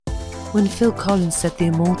When Phil Collins said the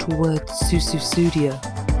immortal word Susu Studio,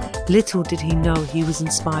 little did he know he was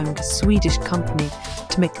inspiring a Swedish company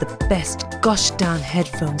to make the best gosh darn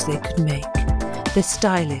headphones they could make. They're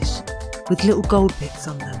stylish, with little gold bits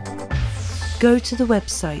on them. Go to the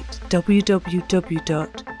website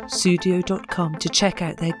www.sudio.com to check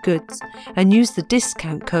out their goods and use the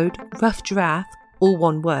discount code RoughGiraffe, all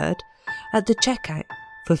one word, at the checkout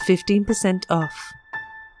for 15% off.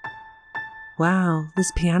 Wow,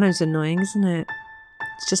 this piano's annoying, isn't it?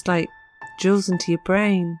 It's just like drills into your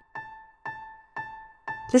brain.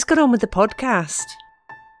 Let's get on with the podcast.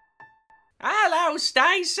 Hello,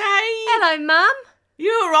 Stacey. Hello, Mum.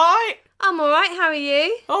 You alright? I'm alright, how are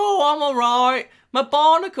you? Oh, I'm alright. My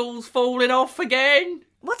barnacle's falling off again.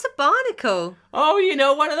 What's a barnacle? Oh, you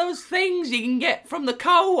know, one of those things you can get from the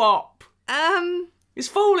co-op. It's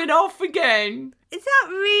falling off again. Is that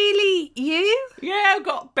really you? Yeah, I've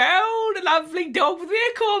got Belle, the lovely dog with me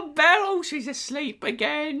called Belle. Oh, she's asleep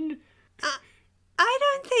again. I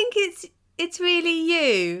don't think it's really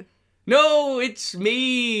you. No, it's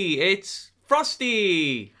me. It's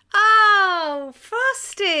Frosty. Oh,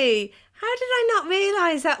 Frosty. How did I not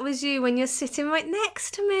realise that was you when you're sitting right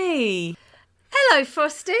next to me? Hello,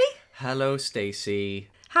 Frosty. Hello, Stacey.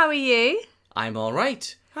 How are you? I'm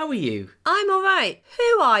alright. How are you? I'm alright.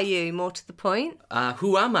 Who are you, more to the point?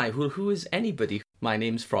 Who am I? Who is anybody? My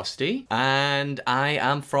name's Frosty, and I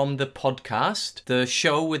am from the podcast, the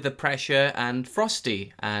show with the pressure and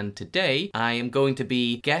Frosty. And today I am going to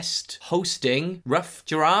be guest hosting Rough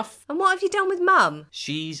Giraffe. And what have you done with Mum?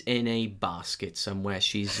 She's in a basket somewhere.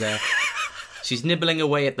 She's she's nibbling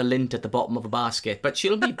away at the lint at the bottom of a basket, but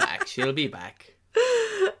she'll be back. She'll be back.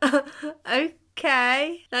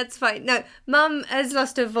 Okay, that's fine. No, Mum has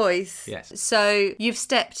lost her voice. Yes. So you've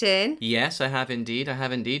stepped in. Yes, I have indeed.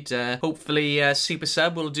 Hopefully Super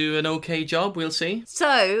Sub will do an okay job. We'll see.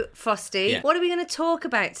 So, Frosty, Yeah. what are we going to talk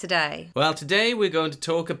about today? Well, today we're going to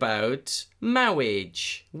talk about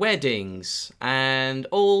marriage, weddings, and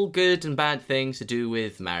all good and bad things to do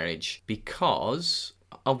with marriage. Because,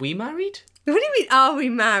 are we married? What do you mean, are we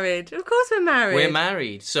married? Of course we're married. We're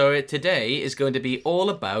married. So today is going to be all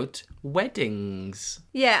about weddings.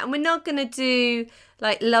 Yeah, and we're not going to do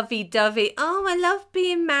like lovey-dovey, oh, I love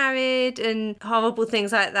being married and horrible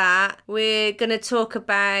things like that. We're going to talk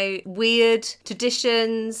about weird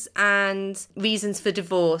traditions and reasons for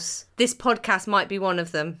divorce. This podcast might be one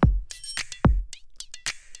of them.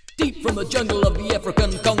 Deep from the jungle of the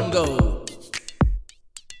African Congo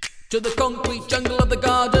to the concrete jungle of the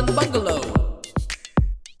garden bungalow,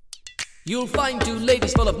 you'll find two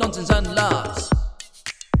ladies full of nonsense and laughs,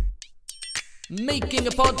 making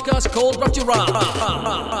a podcast called Rough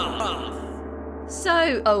Giraffe.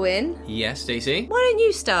 So, Owen. Yes, Stacey? Why don't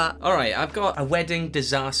you start? All right, I've got a wedding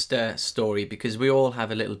disaster story because we all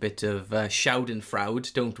have a little bit of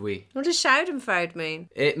schadenfreude, don't we? What does schadenfreude mean?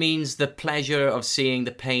 It means the pleasure of seeing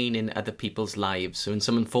the pain in other people's lives. So when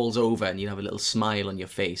someone falls over and you have a little smile on your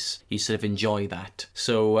face, you sort of enjoy that.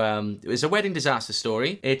 So it was a wedding disaster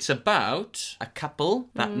story. It's about a couple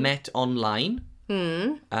that met online.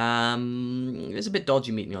 It's a bit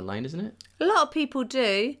dodgy meeting online, isn't it? A lot of people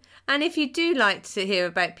do. And if you do like to hear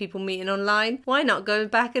about people meeting online, why not go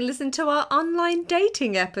back and listen to our online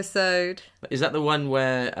dating episode? Is that the one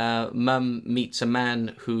where Mum meets a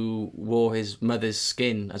man who wore his mother's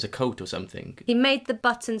skin as a coat or something? He made the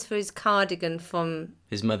buttons for his cardigan from...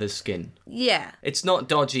 His mother's skin. Yeah. It's not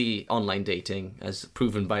dodgy online dating, as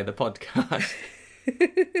proven by the podcast.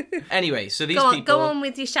 Anyway, so these people... Go on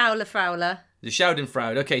with your Schauler-Frauler. The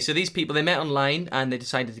Schadenfreude. Okay, so these people, they met online and they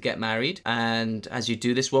decided to get married. And as you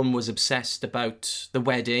do, this woman was obsessed about the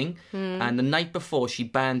wedding. And the night before, she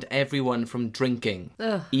banned everyone from drinking.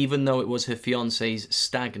 Even though it was her fiancé's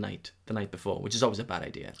stag night the night before, which is always a bad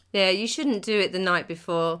idea. Yeah, you shouldn't do it the night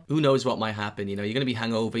before. Who knows what might happen, you know, you're going to be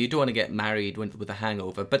hungover. You don't want to get married with a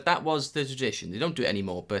hangover. But that was the tradition. They don't do it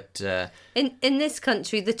anymore, but... In this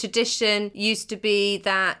country, the tradition used to be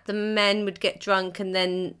that the men would get drunk and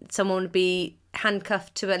then someone would be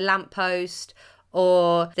handcuffed to a lamppost,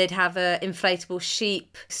 or they'd have an inflatable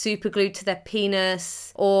sheep super glued to their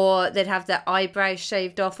penis, or they'd have their eyebrows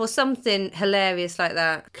shaved off, or something hilarious like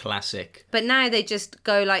that. Classic. But now they just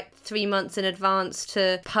go like 3 months in advance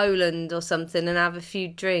to Poland or something and have a few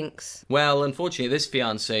drinks. Well, unfortunately, this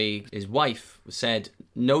fiancé, his wife, said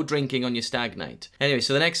no drinking on your stag night. Anyway,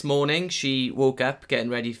 so the next morning she woke up getting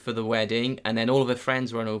ready for the wedding, and then all of her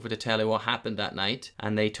friends ran over to tell her what happened that night,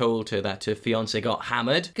 and they told her that her fiance got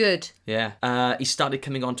hammered. Good. Yeah. He started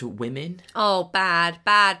coming on to women, Oh, bad.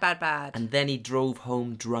 and then he drove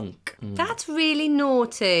home drunk. That's really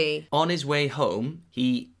naughty. On his way home,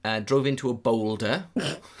 he drove into a boulder.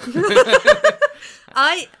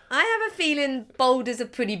 I have a feeling boulders are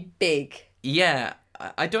pretty big. Yeah,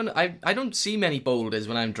 I don't see many boulders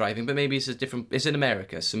when I'm driving, but maybe it's in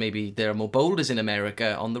America, so maybe there are more boulders in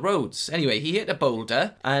America on the roads. Anyway, he hit a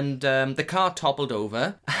boulder, and the car toppled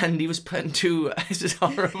over, and he was put into, this is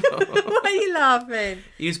horrible. Why are you laughing?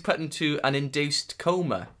 He was put into an induced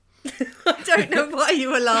coma. I don't know why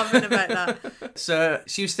you were laughing about that. So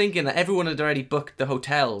she was thinking that everyone had already booked the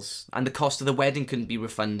hotels and the cost of the wedding couldn't be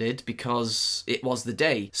refunded because it was the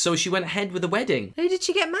day. So she went ahead with the wedding. Who did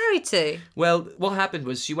she get married to? Well, what happened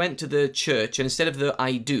was she went to the church, and instead of the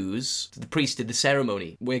I do's, the priest did the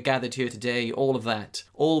ceremony. We're gathered here today, all of that.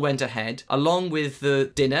 All went ahead, along with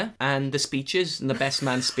the dinner and the speeches and the best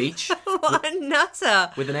man speech. What a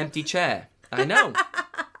nutter. With an empty chair. I know.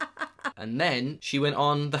 And then she went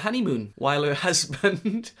on the honeymoon while her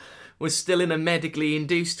husband was still in a medically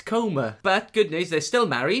induced coma. But good news, they're still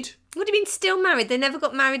married. What do you mean still married? They never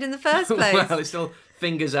got married in the first place. Well, it's still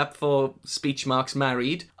fingers up for speech marks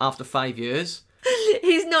married after 5 years.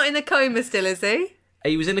 He's not in a coma still, is he?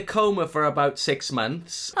 He was in a coma for about 6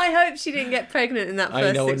 months. I hope she didn't get pregnant in that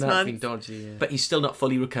first 6 months. Been dodgy, yeah. But he's still not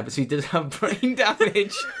fully recovered, so he did have brain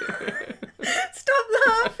damage. Stop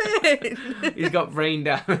laughing. He's got brain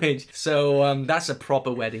damage. So that's a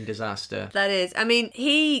proper wedding disaster. That is. I mean,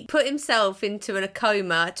 he put himself into a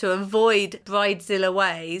coma to avoid bridezilla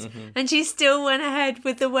ways, and she still went ahead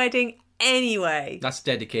with the wedding anyway. That's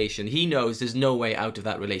dedication. He knows there's no way out of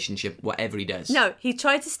that relationship, whatever he does. No, he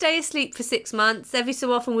tried to stay asleep for 6 months. Every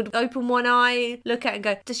so often would open one eye, look at it and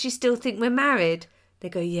go, does she still think we're married? They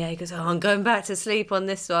go, yeah. He goes, oh, I'm going back to sleep on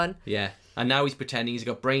this one. Yeah. And now he's pretending he's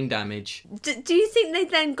got brain damage. Do you think they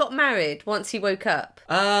then got married once he woke up?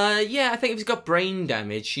 Yeah, I think if he's got brain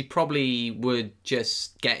damage, she probably would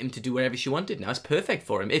just get him to do whatever she wanted now. It's perfect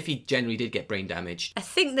for him, if he generally did get brain damage. I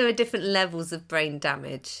think there are different levels of brain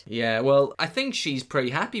damage. Yeah, well, I think she's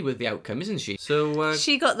pretty happy with the outcome, isn't she? So,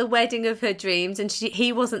 she got the wedding of her dreams, and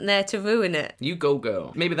he wasn't there to ruin it. You go,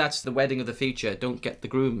 girl. Maybe that's the wedding of the future. Don't get the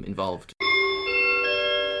groom involved.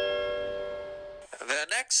 The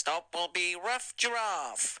next stop will be Rough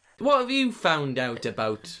Giraffe. What have you found out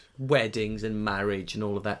about weddings and marriage and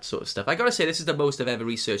all of that sort of stuff? I gotta say, this is the most I've ever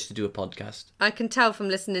researched to do a podcast. I can tell from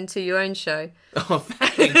listening to your own show. Oh,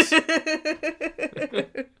 thanks.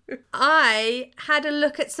 I had a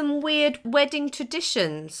look at some weird wedding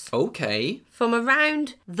traditions Okay. from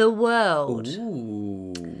around the world.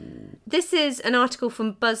 Ooh. This is an article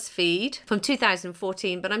from BuzzFeed from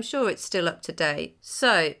 2014, but I'm sure it's still up to date.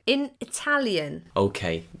 So, in Italian...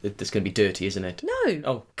 Okay, it's going to be dirty, isn't it? No.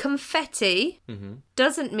 Oh. Confetti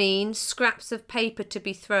doesn't mean scraps of paper to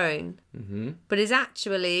be thrown, but is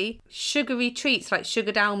actually sugary treats like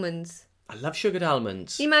sugared almonds. I love sugared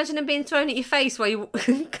almonds. Can you imagine them being thrown at your face while you're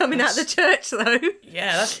coming out of the church, though?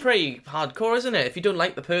 Yeah, that's pretty hardcore, isn't it? If you don't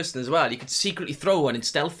like the person as well, you could secretly throw one in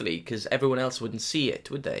stealthily because everyone else wouldn't see it,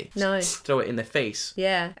 would they? No. Throw it in their face.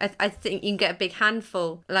 Yeah, I think you can get a big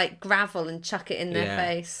handful, like gravel, and chuck it in their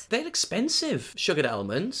face. They're expensive, sugared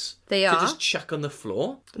almonds. They to are. just chuck on the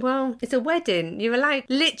floor. Well, it's a wedding. You're allowed...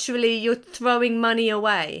 Literally, you're throwing money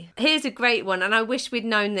away. Here's a great one, and I wish we'd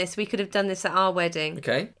known this. We could have done this at our wedding.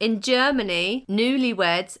 Okay. In Germany,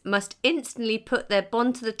 newlyweds must instantly put their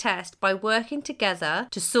bond to the test by working together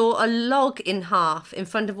to saw a log in half in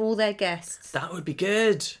front of all their guests. That would be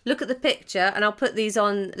good. Look at the picture, and I'll put these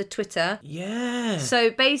on the Twitter. Yeah. So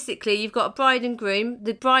basically, you've got a bride and groom.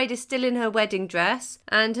 The bride is still in her wedding dress,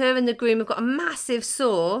 and her and the groom have got a massive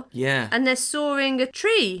saw. Yeah. And they're sawing a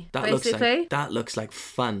tree, basically. That looks like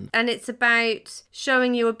fun. And it's about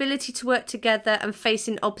showing your ability to work together and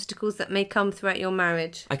facing obstacles that may come throughout your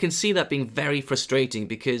marriage. I can see that being very frustrating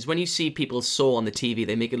because when you see people saw on the TV,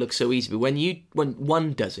 they make it look so easy. But when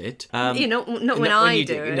one does it, not when I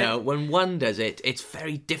do it. No, when one does it, it's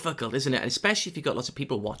very difficult, isn't it? And especially if you've got lots of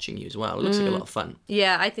people watching you as well. It looks like a lot of fun.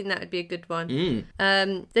 Yeah, I think that would be a good one.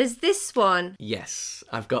 There's this one. Yes,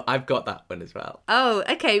 I've got that one as well. Oh,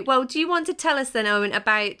 okay. Well, do you want to tell us then, Owen,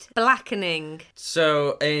 about blackening?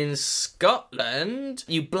 So in Scotland,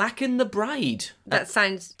 you blacken the bride. That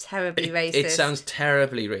sounds terribly racist. It sounds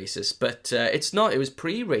terribly racist, but it's not. It was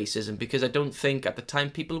pre-racism because I don't think at the time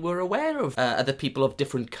people were aware of other people of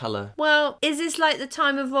different colour. Well, is this like the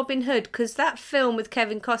time of Robin Hood? Because that film with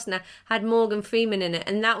Kevin Costner had Morgan Freeman in it,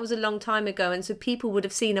 and that was a long time ago, and so people would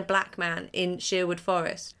have seen a black man in Sherwood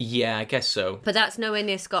Forest. Yeah, I guess so. But that's nowhere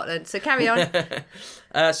near Scotland, so carry on.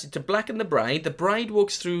 So to blacken the bride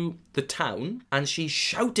walks through the town and she's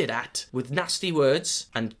shouted at with nasty words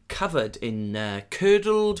and covered in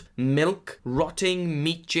curdled milk, rotting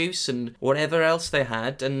meat juice and whatever else they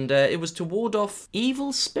had, and it was to ward off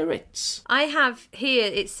evil spirits. I have here,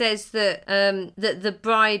 it says that that the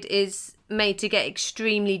bride is made to get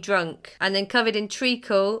extremely drunk and then covered in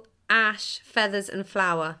treacle, ash, feathers and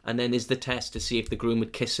flour. And then is the test to see if the groom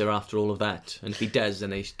would kiss her after all of that, and if he does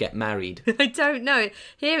then they get married. I don't know.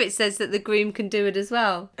 Here it says that the groom can do it as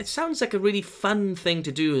well. It sounds like a really fun thing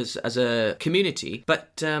to do as a community,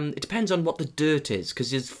 but it depends on what the dirt is,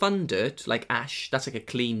 because there's fun dirt, like ash, that's like a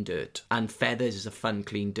clean dirt, and feathers is a fun,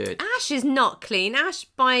 clean dirt. Ash is not clean. Ash,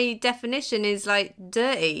 by definition, is like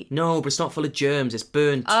dirty. No, but it's not full of germs, it's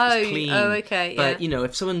burnt, it's clean. Oh, okay, yeah. But, you know,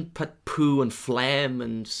 if someone put poo and phlegm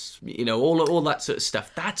and, you know, all that sort of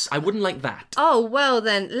stuff, I wouldn't like that. Oh, well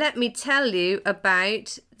then, let me tell you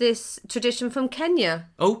about this tradition from Kenya.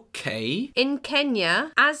 Okay. In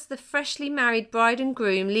Kenya, as the freshly married bride and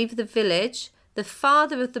groom leave the village, the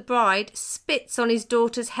father of the bride spits on his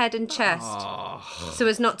daughter's head and chest so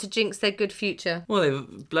as not to jinx their good future. Well,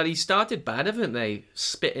 they've bloody started bad, haven't they?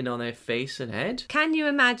 Spitting on their face and head. Can you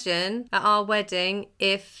imagine at our wedding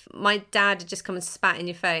if my dad had just come and spat in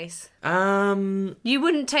your face? You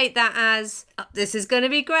wouldn't take that as, oh, this is going to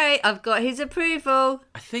be great, I've got his approval.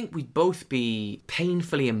 I think we'd both be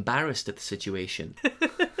painfully embarrassed at the situation.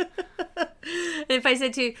 And if I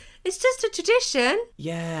said to you, it's just a tradition.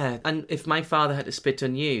 Yeah, and if my father had to spit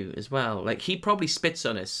on you as well, like he probably spits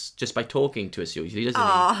on us just by talking to us usually, doesn't he?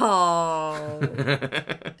 Oh,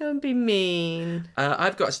 don't be mean.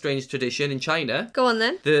 I've got a strange tradition in China. Go on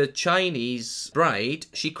then. The Chinese bride,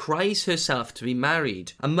 she cries herself to be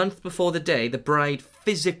married. A month before the day, the bride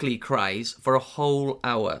physically cries for a whole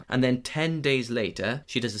hour. And then 10 days later,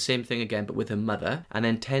 she does the same thing again, but with her mother. And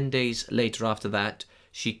then 10 days later after that,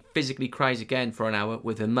 she physically cries again for an hour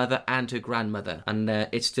with her mother and her grandmother. And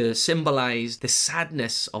it's to symbolise the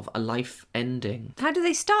sadness of a life ending. How do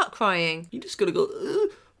they start crying? You just gotta go...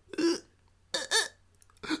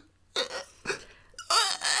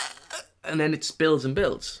 and then it spills and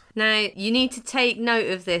builds. Now, you need to take note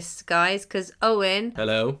of this, guys, because Owen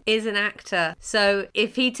Hello? is an actor. So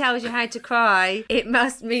if he tells you how to cry, it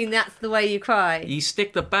must mean that's the way you cry. You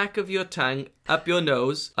stick the back of your tongue up your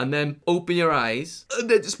nose and then open your eyes and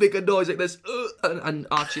then just make a noise like this and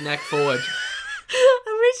arch your neck forward.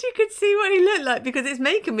 I wish you could see what he looked like because it's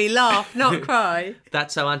making me laugh, not cry.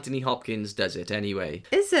 That's how Anthony Hopkins does it anyway.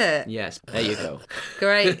 Is it? Yes, there you go.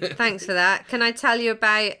 Great, thanks for that. Can I tell you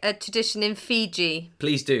about a tradition in Fiji?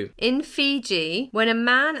 Please do. In Fiji, when a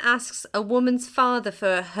man asks a woman's father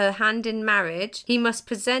for her hand in marriage, he must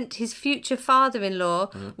present his future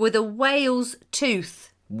father-in-law with a whale's tooth.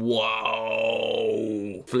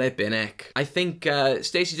 Whoa! Flippin' heck. I think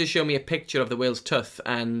Stacey just showed me a picture of the whale's tooth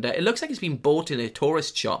and it looks like it's been bought in a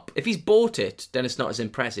tourist shop. If he's bought it, then it's not as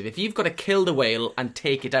impressive. If you've got to kill the whale and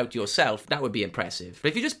take it out yourself, that would be impressive.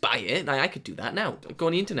 But if you just buy it, I could do that now. Go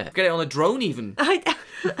on the internet. Get it on a drone even.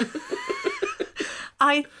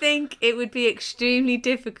 I think it would be extremely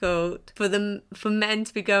difficult for men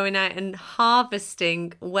to be going out and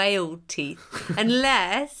harvesting whale teeth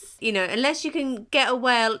unless you can get a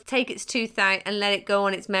whale, take its tooth out and let it go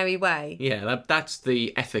on its merry way. Yeah, that's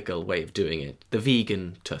the ethical way of doing it. The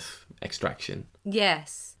vegan tooth extraction.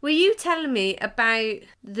 Yes. Were you telling me about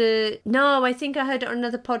No, I think I heard it on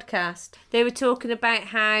another podcast. They were talking about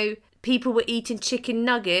how people were eating chicken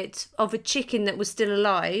nuggets of a chicken that was still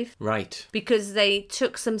alive. Right. Because they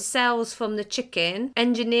took some cells from the chicken,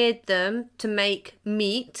 engineered them to make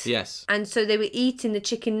meat. Yes. And so they were eating the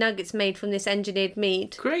chicken nuggets made from this engineered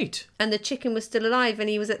meat. Great. And the chicken was still alive and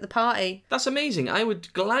he was at the party. That's amazing. I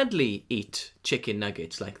would gladly eat chicken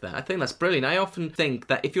nuggets like that. I think that's brilliant. I often think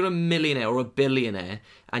that if you're a millionaire or a billionaire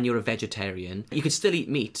and you're a vegetarian, you could still eat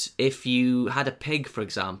meat. If you had a pig, for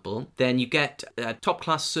example, then you get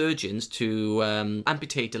top-class surgeons to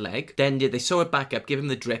amputate a leg. Then they sew it back up, give him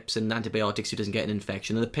the drips and antibiotics so he doesn't get an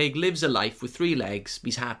infection. And the pig lives a life with 3 legs,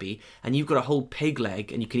 he's happy, and you've got a whole pig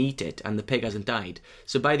leg and you can eat it and the pig hasn't died.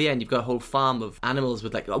 So by the end, you've got a whole farm of animals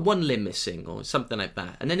with like one limb missing or something like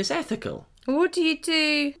that. And then it's ethical. What do you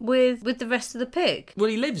do with the rest of the pig? Well,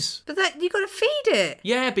 he lives. But that you got to feed it.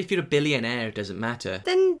 Yeah, but if you're a billionaire, it doesn't matter.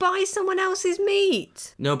 Then buy someone else's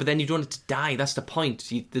meat. No, but then you don't want it to die. That's the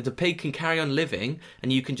point. The pig can carry on living,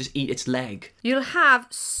 and you can just eat its leg. You'll have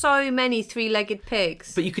so many three-legged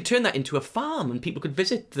pigs. But you could turn that into a farm, and people could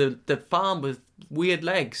visit the farm with weird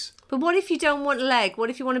legs. But what if you don't want leg? What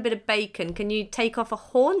if you want a bit of bacon? Can you take off a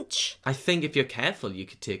haunch? I think if you're careful, you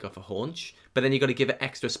could take off a haunch. But then you've got to give it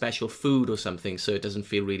extra special food or something so it doesn't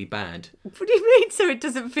feel really bad. What do you mean so it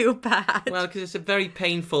doesn't feel bad? Well, because it's a very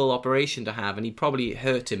painful operation to have, and he'd probably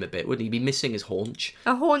hurt him a bit, wouldn't he? He'd be missing his haunch.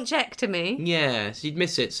 A haunchectomy? Yeah, so you'd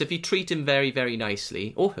miss it. So if you treat him very, very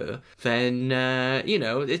nicely, or her, then,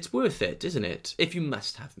 it's worth it, isn't it? If you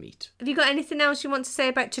must have meat. Have you got anything else you want to say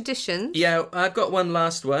about traditions? Yeah, I've got one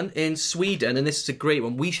last one. In Sweden, and this is a great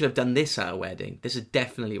one, we should have done this at our wedding. This is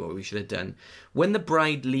definitely what we should have done. When the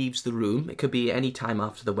bride leaves the room, it could be any time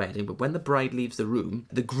after the wedding, but when the bride leaves the room,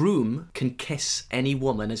 the groom can kiss any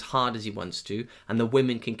woman as hard as he wants to, and the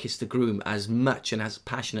women can kiss the groom as much and as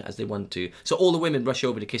passionate as they want to. So all the women rush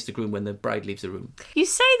over to kiss the groom when the bride leaves the room. You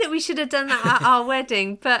say that we should have done that at our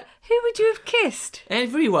wedding, but who would you have kissed?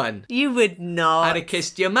 Everyone. You would not. I'd have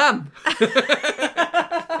kissed your mum.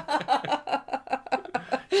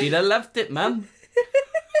 She'd have loved it, mum.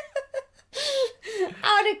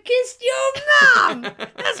 I'd have kissed your mum.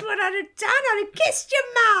 That's what I'd have done. I'd have kissed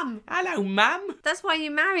your mum. Hello, mum. That's why you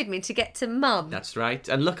married me, to get to mum. That's right.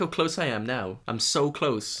 And look how close I am now. I'm so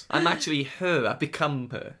close. I'm actually her. I've become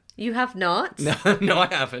her. You have not. No, I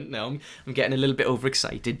haven't. No, I'm getting a little bit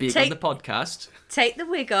overexcited being on the podcast. Take the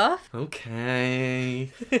wig off.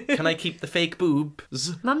 Okay. Can I keep the fake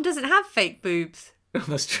boobs? Mum doesn't have fake boobs. Oh,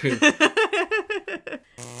 that's true.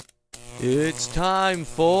 It's time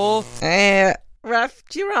for Rough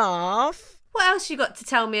Giraffe. What else you got to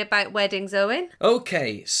tell me about weddings, Owen?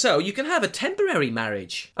 Okay, so you can have a temporary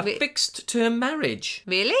marriage. A fixed term marriage.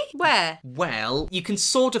 Really? Where? Well, you can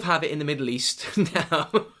sort of have it in the Middle East now.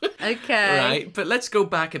 Okay. Right, but let's go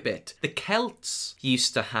back a bit. The Celts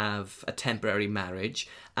used to have a temporary marriage,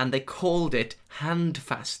 and they called it hand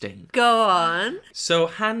fasting. Go on. So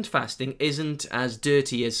hand fasting isn't as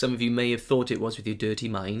dirty as some of you may have thought it was with your dirty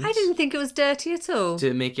minds. I didn't think it was dirty at all.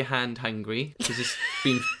 To make your hand hungry, because it's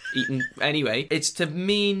been eaten anyway. It's to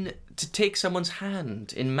mean to take someone's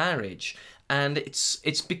hand in marriage, and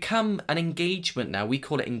it's become an engagement now. We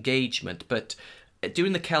call it engagement, but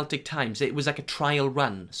during the Celtic times, it was like a trial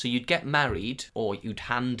run. So you'd get married, or you'd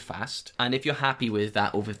hand fast, and if you're happy with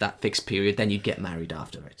that over that fixed period, then you'd get married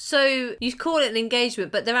after it. So you call it an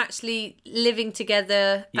engagement, but they're actually living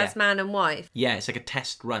together as man and wife. Yeah, it's like a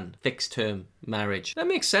test run, fixed term marriage. That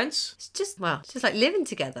makes sense. It's just like living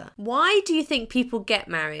together. Why do you think people get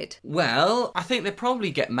married? Well, I think they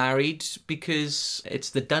probably get married because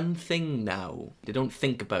it's the done thing now. They don't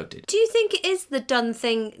think about it. Do you think it is the done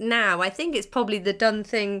thing now? I think it's probably the done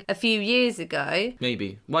thing a few years ago.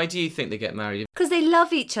 Maybe. Why do you think they get married? Because they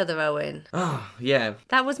love each other, Owen. Oh, yeah.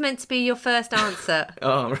 That was meant to be your first answer.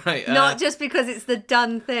 Oh, right. Not just because it's the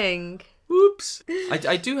done thing. Whoops.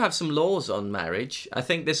 I do have some laws on marriage. I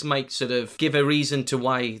think this might sort of give a reason to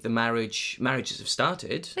why the marriages have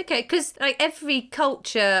started. Okay, because like every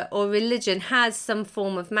culture or religion has some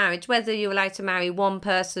form of marriage, whether you're allowed to marry one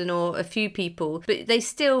person or a few people, but they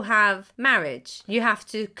still have marriage. You have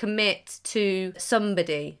to commit to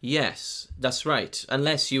somebody. Yes, that's right.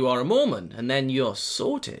 Unless you are a Mormon, and then you're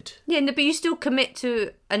sorted. Yeah, no, but you still commit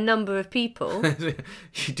to a number of people.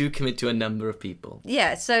 You do commit to a number of people.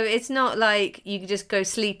 Yeah, so it's not like you just go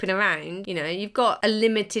sleeping around. You know, you've got a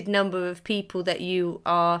limited number of people that you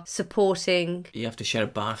are supporting. You have to share a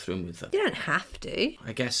bathroom with them. You don't have to.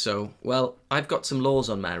 I guess so. Well, I've got some laws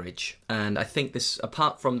on marriage, and I think this,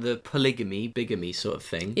 apart from the bigamy sort of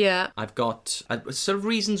thing, Yeah. I've got sort of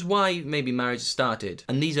reasons why maybe marriage started,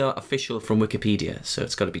 and these are official from Wikipedia, so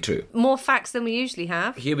it's got to be true. More facts than we usually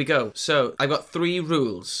have. Here we go. So, I've got 3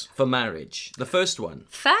 rules for marriage. The first one,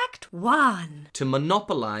 Fact 1. to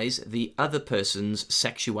monopolize the other person's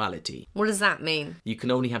sexuality. What does that mean? You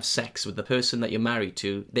can only have sex with the person that you're married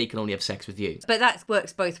to. They can only have sex with you. But that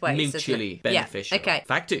works both ways. doesn't it? Mutually beneficial. Yeah, okay.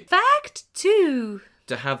 Fact 2. Fact 2.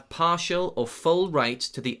 To have partial or full rights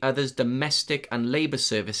to the other's domestic and labour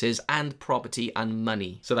services and property and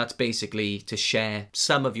money. So that's basically to share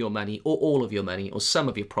some of your money or all of your money or some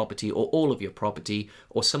of your property or all of your property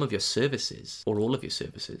or some of your services or all of your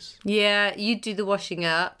services. Yeah, you do the washing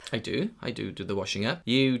up. I do the washing up.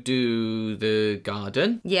 You do the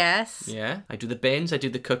garden. Yes. Yeah. I do the bins. I do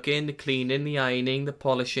the cooking, the cleaning, the ironing, the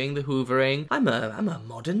polishing, the hoovering. I'm a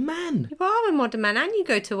modern man. You are a modern man and you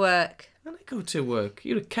go to work. And I go to work.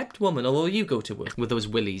 You're a kept woman, although you go to work with those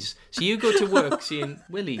willies. So you go to work seeing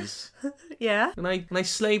willies. Yeah. And I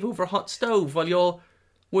slave over a hot stove while you're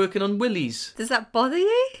working on willies. Does that bother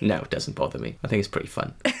you? No, it doesn't bother me. I think it's pretty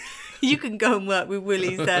fun. You can go and work with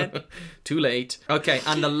willies then. Too late. Okay,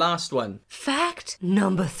 and the last one. Fact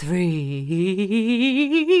number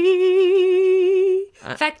 3.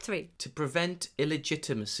 Fact 3. To prevent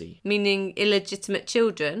illegitimacy. Meaning illegitimate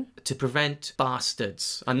children. To prevent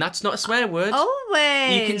bastards. And that's not a swear word.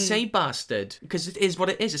 Owen! You can say bastard, because it is what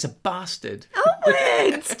it is. It's a bastard.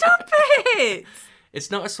 Owen, stop it! It's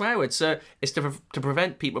not a swear word, so it's to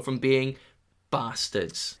prevent people from being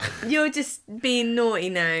bastards. You're just being naughty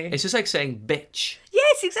now. It's just like saying bitch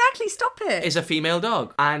Yes, exactly, stop it. is a female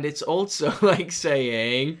dog. And it's also like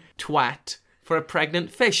saying twat for a pregnant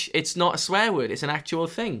fish. It's not a swear word, it's an actual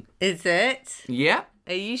thing. Is it? Yeah.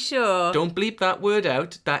 Are you sure? Don't bleep that word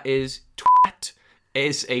out. That is twat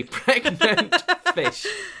is a pregnant fish.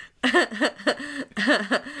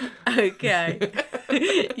 Okay.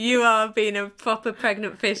 You are being a proper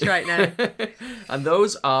pregnant fish right now. And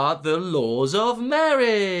those are the laws of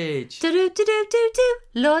marriage. Do-do-do-do-do-do.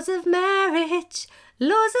 Laws of marriage.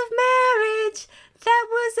 Laws of marriage. That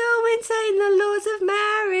was Owen saying the laws of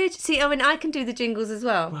marriage. See, Owen, I can do the jingles as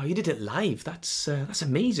well. Wow, you did it live. That's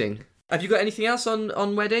amazing. Have you got anything else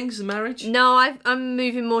on weddings and marriage? No, I'm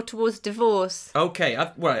moving more towards divorce. Okay,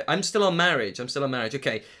 I'm still on marriage.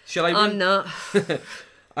 Okay, shall I? I'm not.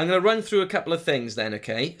 I'm going to run through a couple of things then,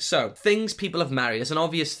 okay? So, things people have married. It's an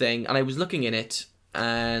obvious thing, and I was looking in it,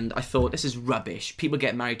 and I thought, this is rubbish. People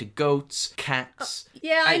get married to goats, cats.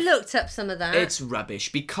 Yeah, I looked up some of that. It's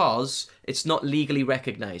rubbish because it's not legally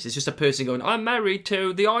recognised. It's just a person going, I'm married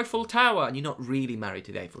to the Eiffel Tower, and you're not really married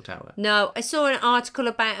to the Eiffel Tower. No, I saw an article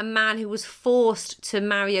about a man who was forced to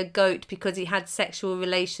marry a goat because he had sexual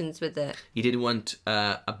relations with it. He didn't want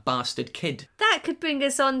a bastard kid. That could bring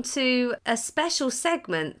us on to a special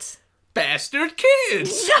segment. Bastard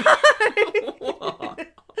kids! What?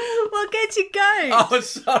 What gets you going? Oh,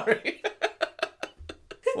 sorry.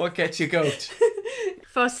 What gets you goat?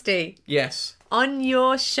 Frosty, Yes. on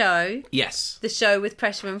your show, Yes. the show with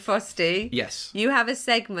Pressure and Frosty, Yes. you have a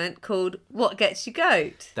segment called What Gets You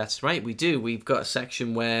Goat? That's right, we do. We've got a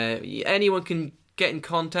section where anyone can get in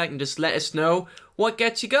contact and just let us know what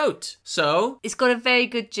gets you goat. So, It's got a very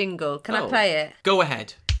good jingle. Can I play it? Go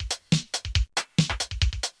ahead.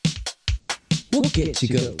 What gets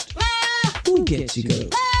you goat? Who gets you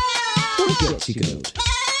goat? What gets you goat?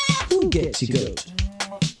 Who gets you goat?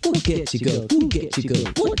 What gets you goat? Who gets you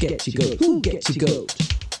goat? What gets you goat? Who gets you goat?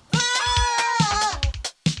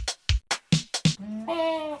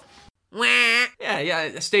 Wah.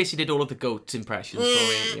 Yeah. Stacey did all of the goat impressions for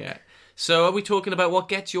you. Yeah. So, are we talking about what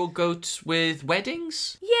gets your goat with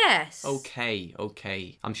weddings? Yes. Okay.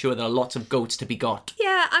 I'm sure there are lots of goats to be got.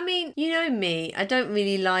 Yeah, I mean, you know me, I don't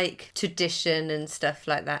really like tradition and stuff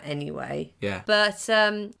like that anyway. Yeah. But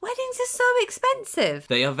weddings are so expensive.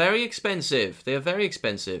 They are very expensive.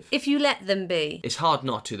 If you let them be. It's hard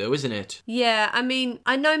not to, though, isn't it? Yeah, I mean,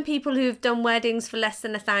 I know people who've done weddings for less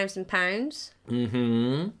than £1,000.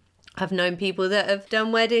 Mm-hmm. I've known people that have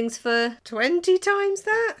done weddings for 20 times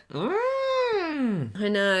that. I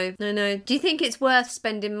know. Do you think it's worth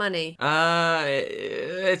spending money?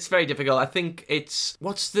 It's very difficult. I think it's...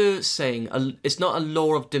 What's the saying? It's not a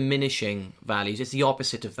law of diminishing values. It's the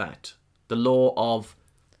opposite of that. The law of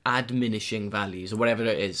admonishing values, or whatever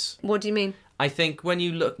it is. What do you mean? I think when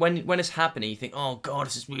you look, when it's happening, you think, oh God,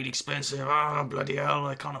 this is really expensive. Ah, bloody hell,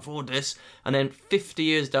 I can't afford this. And then 50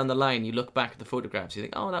 years down the line, you look back at the photographs, you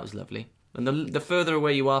think, oh, that was lovely. And the further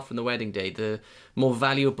away you are from the wedding day, the more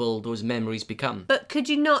valuable those memories become. But could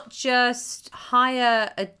you not just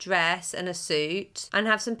hire a dress and a suit and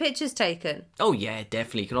have some pictures taken? Oh yeah,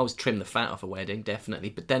 definitely. You can always trim the fat off a wedding, definitely.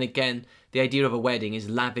 But then again, the idea of a wedding is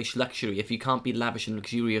lavish luxury. If you can't be lavish and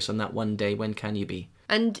luxurious on that one day, when can you be?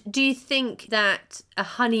 And do you think that a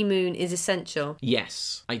honeymoon is essential?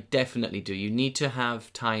 Yes, I definitely do. You need to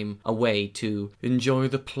have time away to enjoy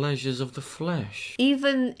the pleasures of the flesh.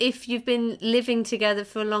 Even if you've been living together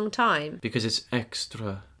for a long time? Because it's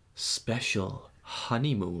extra special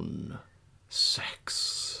honeymoon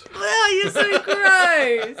sex. Oh, you're so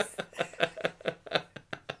gross!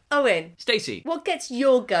 Owen, Stacey, what gets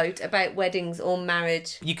your goat about weddings or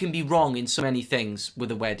marriage? you can be wrong in so many things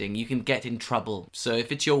with a wedding. You can get in trouble. So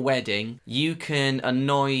if it's your wedding, you can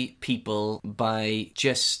annoy people by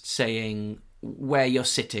just saying where you're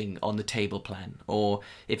sitting on the table plan, or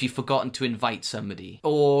if you've forgotten to invite somebody,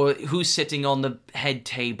 or who's sitting on the head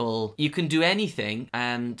table. You can do anything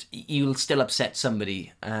and you'll still upset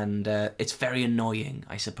somebody, and it's very annoying,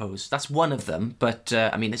 I suppose. That's one of them, but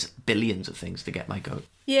I mean, there's billions of things to get my goat.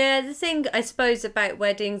 Yeah, the thing I suppose about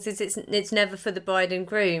weddings is it's never for the bride and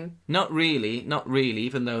groom. Not really,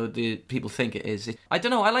 even though the people think it is. I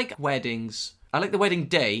don't know, I like weddings. I like the wedding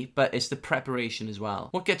day, but it's the preparation as well.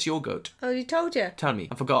 What gets your goat? Oh, you told you. Tell me.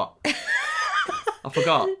 I forgot. I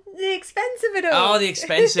forgot. The expense of it all. Oh, the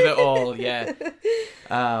expense of it all, yeah.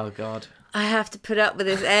 Oh, God. I have to put up with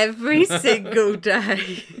this every single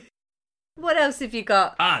day. What else have you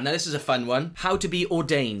got? Now this is a fun one. How to be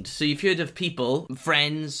ordained. So you've heard of people,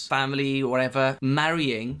 friends, family, whatever,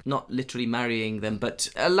 marrying, not literally marrying them, but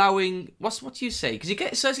allowing, what do you say? Because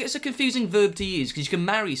it's a confusing verb to use, because you can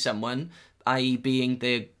marry someone, i.e. being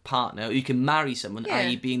their partner, or you can marry someone,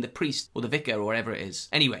 i.e. being the priest or the vicar or whatever it is.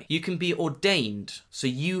 Anyway, you can be ordained, so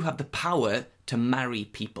you have the power to marry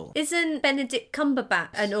people. Isn't Benedict Cumberbatch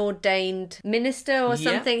an ordained minister or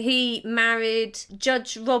something? He married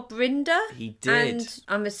Judge Rob Rinder. He did. And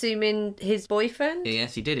I'm assuming his boyfriend?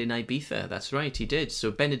 Yes, he did, in Ibiza. That's right, he did. So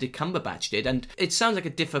Benedict Cumberbatch did. And it sounds like a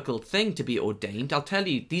difficult thing to be ordained. I'll tell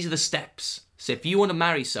you, these are the steps. So if you want to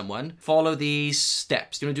marry someone, follow these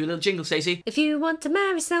steps. Do you want to do a little jingle, Stacey? If you want to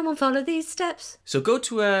marry someone, follow these steps. So go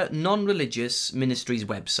to a non-religious ministry's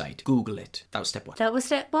website. Google it. That was step 1. That was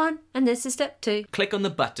step 1, and this is step 2. Click on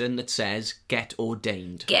the button that says Get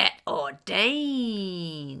Ordained. Get ordained.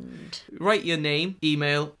 Write your name,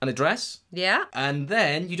 email, and address. Yeah. And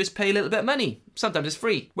then you just pay a little bit of money. Sometimes it's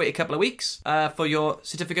free. Wait a couple of weeks for your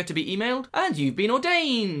certificate to be emailed, and you've been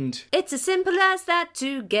ordained. It's as simple as that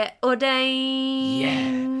to get ordained.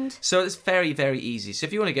 Yeah. So it's very, very easy. So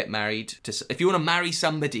if you want to get married, if you want to marry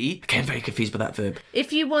somebody, I'm very confused by that verb.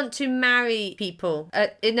 If you want to marry people,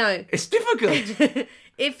 no. It's difficult.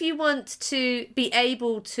 If you want to be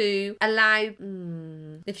able to allow,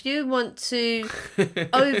 if you want to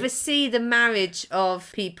oversee the marriage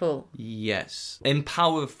of people. Yes.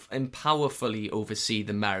 Empowerfully oversee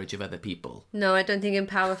the marriage of other people. No, I don't think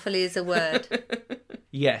empowerfully is a word.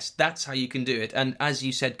 Yes, that's how you can do it. And as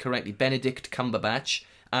you said correctly, Benedict Cumberbatch,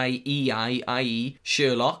 i.e.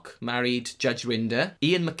 Sherlock, married Judge Rinder.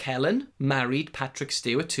 Ian McKellen married Patrick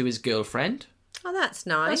Stewart to his girlfriend. Oh, that's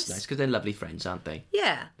nice. That's nice, because they're lovely friends, aren't they?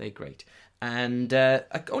 Yeah. They're great. And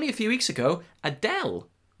only a few weeks ago, Adele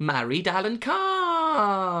married Alan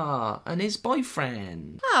Carr and his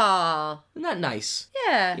boyfriend. Oh. Isn't that nice?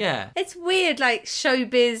 Yeah. Yeah. It's weird, like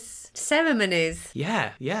showbiz ceremonies.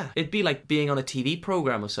 Yeah. It'd be like being on a TV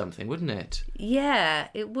programme or something, wouldn't it? Yeah,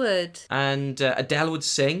 it would. And Adele would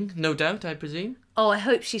sing, no doubt, I presume. Oh, I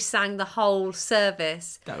hope she sang the whole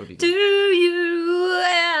service. That would be good. Do you,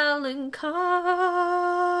 Alan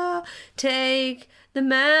Carr, take the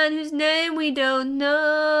man whose name we don't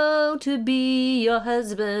know to be your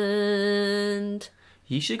husband?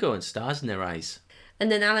 You should go on Stars in Their Eyes.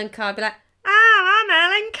 And then Alan Carr would be like, I'm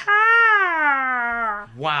Alan Carr.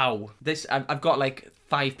 Wow. I've got like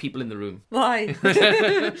 5 people in the room. Why?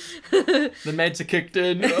 The meds are kicked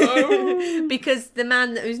in. Oh. Because the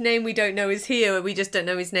man whose name we don't know is here, and we just don't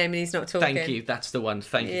know his name and he's not talking. Thank you. That's the one.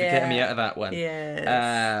 Thank you for getting me out of that one.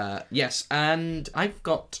 Yes. Yes. And I've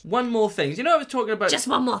got one more thing. You know, I was talking about... Just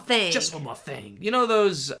one more thing. Just one more thing. You know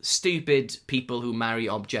those stupid people who marry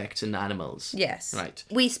objects and animals? Yes. Right.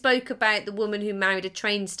 We spoke about the woman who married a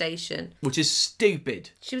train station. Which is stupid.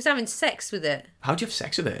 She was having sex with it. How'd you have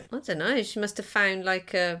sex with it? I don't know. She must have found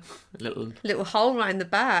like a little hole round the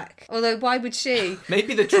back. Although, why would she?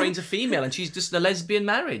 Maybe the train's a female and she's just a lesbian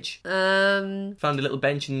marriage. Found a little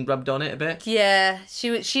bench and rubbed on it a bit. Yeah,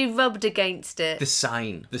 she rubbed against it.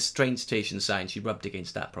 The train station sign, she rubbed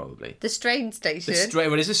against that probably. The train station?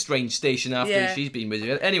 Well, it's a strange station after she's been with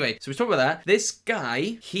you. Anyway, so we talk about that. This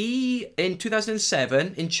guy, in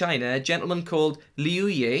 2007, in China, a gentleman called Liu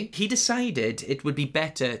Ye, he decided it would be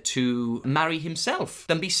better to marry himself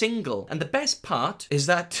than be single. And the best part is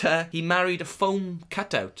that he married a foam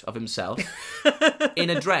cutout of himself in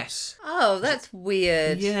a dress. Oh, that's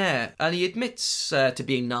weird. Yeah, and he admits to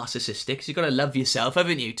being narcissistic, because you've got to love yourself,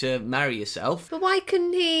 haven't you, to marry yourself. But why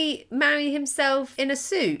couldn't he marry himself in a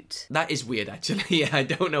suit? That is weird, actually. Yeah, I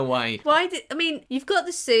don't know why. You've got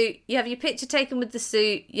the suit, you have your picture taken with the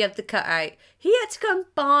suit, you have the cutout. He had to go and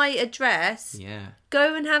buy a dress. Yeah.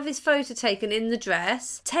 Go and have his photo taken in the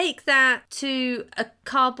dress, take that to a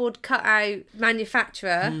cardboard cutout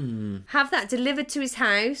manufacturer, have that delivered to his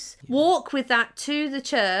house, walk with that to the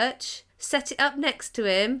church, set it up next to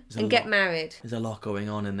him, a and get lot. married. There's a lot going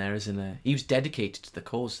on in there, isn't there? He was dedicated to the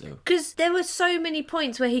cause, though. Because there were so many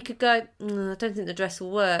points where he could go, I don't think the dress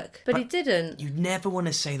will work. But he didn't. You never want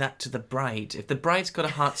to say that to the bride. If the bride's got a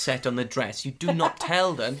heart set on the dress, you do not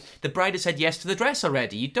tell them. The bride has said yes to the dress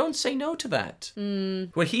already. You don't say no to that.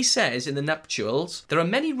 Well, he says in the nuptials, there are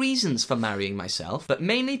many reasons for marrying myself, but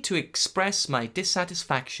mainly to express my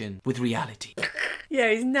dissatisfaction with reality.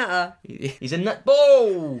 Yeah, he's nutter. He's a nut.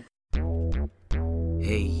 Oh!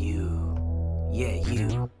 Hey, you. Yeah,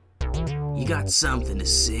 you. You got something to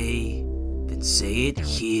say? Then say it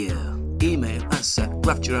here. Email us at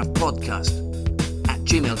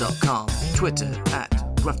roughgiraffepodcast@gmail.com, Twitter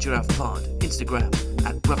 @roughgiraffepod, Instagram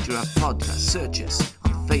 @roughgiraffepodcast. Search us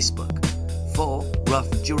on Facebook for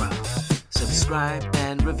Rough Giraffe. Subscribe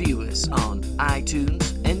and review us on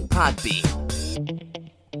iTunes and Podbean.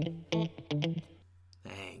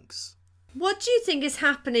 Thanks. What do you think is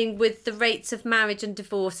happening with the rates of marriage and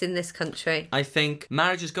divorce in this country? I think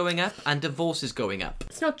marriage is going up and divorce is going up.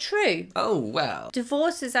 It's not true. Oh, well.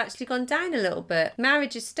 Divorce has actually gone down a little bit.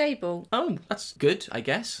 Marriage is stable. Oh, that's good, I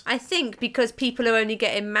guess. I think because people are only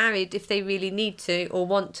getting married if they really need to or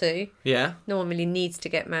want to. Yeah, No one really needs to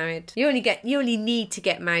get married. You only need to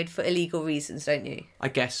get married for illegal reasons, don't you? I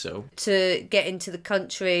guess so. To get into the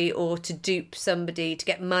country or to dupe somebody, to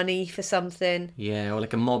get money for something. Yeah, or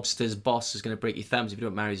like a mobster's boss is going to break your thumbs if you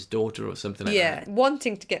don't marry his daughter or something like Yeah, that.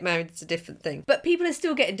 wanting to get married is a different thing. But people are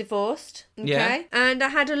still getting divorced, okay? Yeah. And I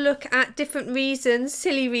had a look at different reasons,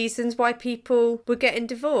 silly reasons why people were getting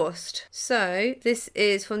divorced. So, this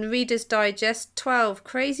is from the Reader's Digest, 12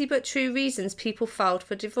 crazy but true reasons people filed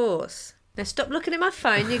for divorce. Now stop looking at my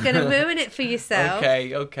phone, you're going to ruin it for yourself.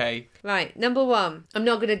 Okay. Right, number 1. I'm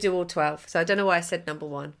not going to do all 12, so I don't know why I said number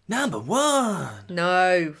 1. Number 1.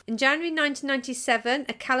 No. In January 1997,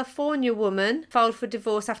 a California woman filed for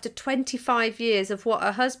divorce after 25 years of what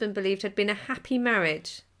her husband believed had been a happy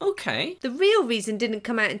marriage. Okay. The real reason didn't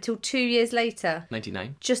come out until 2 years later.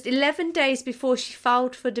 99. Just 11 days before she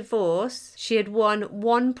filed for divorce, she had won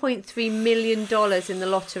 $1.3 million in the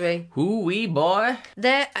lottery. Hoo-wee, boy.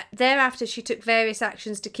 Thereafter, she took various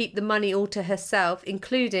actions to keep the money all to herself,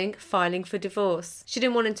 including filing for divorce. She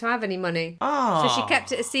didn't want him to have any money. Ah. So she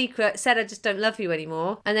kept it a secret, said, I just don't love you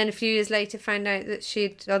anymore. And then a few years later found out that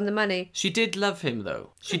she'd done the money. She did love him,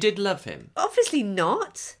 though. She did love him. Obviously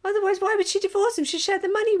not. Otherwise, why would she divorce him? She'd share the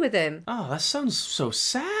money with him. Oh, that sounds so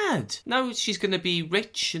sad. Now she's going to be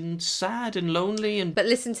rich and sad and lonely and... But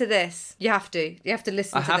listen to this. You have to. You have to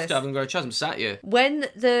listen I to have this. to. I haven't got a chance. I'm sat here. When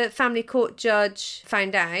the family court judge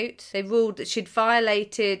found out, they ruled that she'd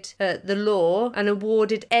violated the law and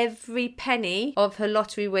awarded every penny of her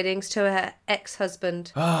lottery winnings to her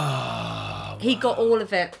ex-husband. Ah. He got all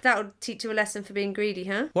of it. That would teach you a lesson for being greedy,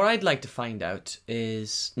 huh? What I'd like to find out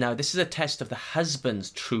is... Now, this is a test of the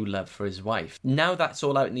husband's true love for his wife. Now that's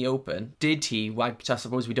all out in the open, did he, which I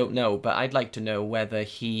suppose we don't know, but I'd like to know whether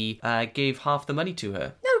he gave half the money to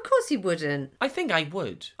her. No, of course he wouldn't. I think I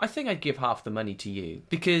would. I think I'd give half the money to you.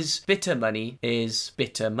 Because bitter money is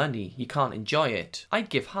bitter money. You can't enjoy it. I'd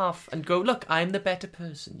give half and go, look, I'm the better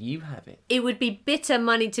person. You have it. It would be bitter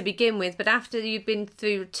money to begin with, but after you've been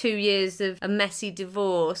through 2 years of a messy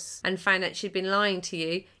divorce and found out she'd been lying to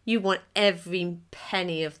you, you want every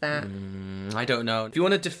penny of that. I don't know. If you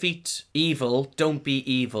want to defeat evil, don't be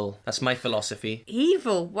evil. That's my philosophy.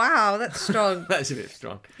 Evil. Wow, that's strong. That's a bit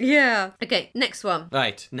strong. Yeah. Okay, next one.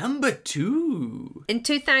 Right, number 2. In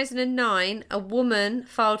 2009, a woman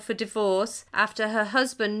filed for divorce after her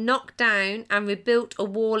husband knocked down and rebuilt a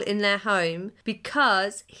wall in their home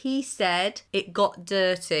because he said it got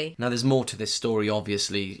dirty. Now, there's more to this story,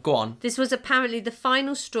 obviously. Go on. This was apparently the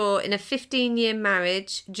final straw in a 15-year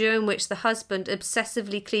marriage during which the husband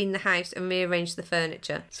obsessively cleaned the house and rearranged the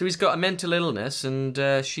furniture. So he's got a mental illness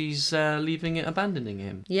and she's leaving it, abandoning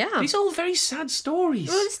him. Yeah. These are all very sad stories.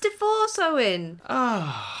 Well, it's divorce, Owen.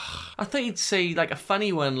 I thought you'd say like a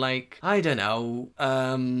funny one, like, I don't know,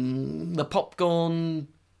 the popcorn...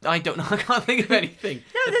 I don't know, I can't think of anything.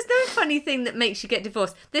 No, there's no funny thing that makes you get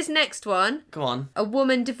divorced. This next one. Go on. A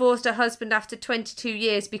woman divorced her husband after 22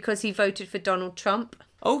 years because he voted for Donald Trump.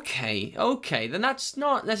 Okay, then that's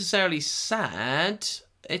not necessarily sad.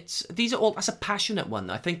 That's a passionate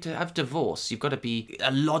one. I think to have divorce, you've got to be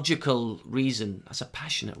a logical reason. That's a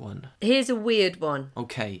passionate one. Here's a weird one.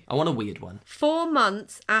 Okay, I want a weird one. 4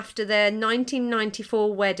 months after their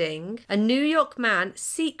 1994 wedding, a New York man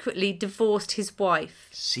secretly divorced his wife.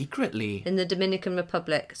 Secretly? In the Dominican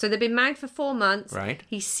Republic. So they've been married for 4 months. Right.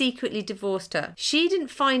 He secretly divorced her. She didn't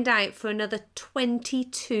find out for another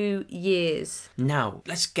 22 years. Now,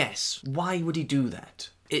 let's guess. Why would he do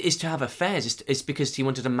that? is to have affairs. It's because he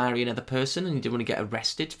wanted to marry another person and he didn't want to get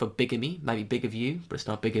arrested for bigamy. Might be big of you, but it's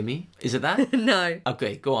not bigamy. Is it that? No.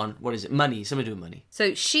 Okay, go on. What is it? Money. Something to do with money.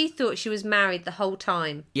 So she thought she was married the whole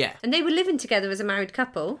time. Yeah. And they were living together as a married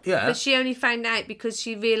couple. Yeah. But she only found out because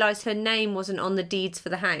she realised her name wasn't on the deeds for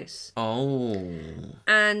the house. Oh.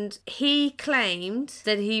 And he claimed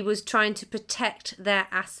that he was trying to protect their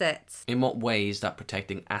assets. In what way is that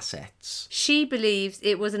protecting assets? She believes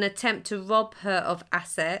it was an attempt to rob her of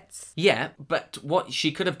assets. Yeah, but what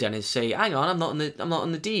she could have done is say, "Hang on, I'm not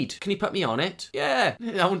on the deed. Can you put me on it?" Yeah,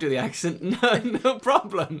 I won't do the accent. No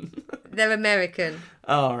problem. They're American.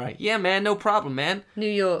 All right. Yeah, man, no problem, man. New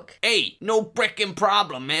York. Hey, no brickin'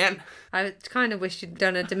 problem, man. I kind of wish you'd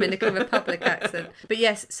done a Dominican Republic accent. But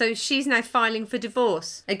yes, so she's now filing for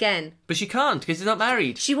divorce again. But she can't because they're not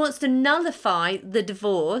married. She wants to nullify the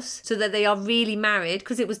divorce so that they are really married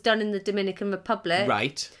because it was done in the Dominican Republic.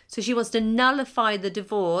 Right. So she wants to nullify the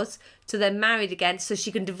divorce so they're married again so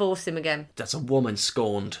she can divorce him again. That's a woman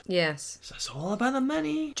scorned. Yes. So it's all about the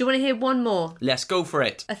money. Do you want to hear one more? Let's go for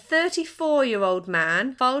it. A 34-year-old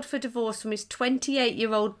man filed for divorce from his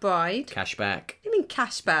 28-year-old bride. Cash back. What do you mean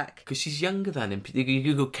cash back? Because she's younger than him.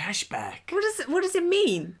 You go cash back. What does it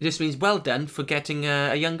mean? It just means well done for getting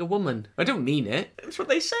a younger woman. I don't mean it. That's what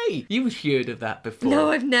they say. You've heard of that before.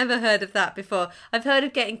 No, I've never heard of that before. I've heard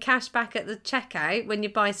of getting cash back at the checkout when you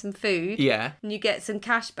buy some food. Yeah. And you get some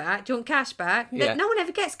cash back. Do you want cash back? Yeah. No one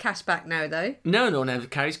ever gets cash back now, though. No one ever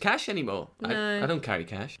carries cash anymore. No. I don't carry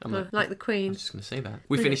cash. Like the Queen. I'm just going to say that.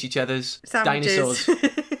 We finish each other's Sandwiches. dinosaurs.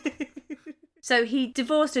 So he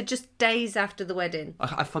divorced her just days after the wedding.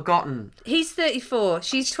 I've forgotten. He's 34.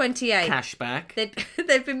 She's 28. Cash back.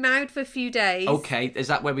 They've been married for a few days. Okay, is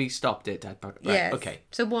that where we stopped it, Dad? Right. Yes. Okay.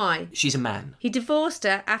 So why? She's a man. He divorced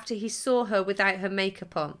her after he saw her without her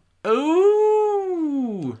makeup on.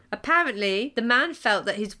 Ooh. Apparently, the man felt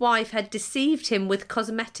that his wife had deceived him with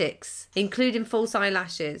cosmetics, including false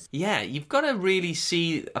eyelashes. Yeah, you've got to really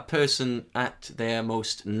see a person at their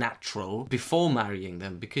most natural before marrying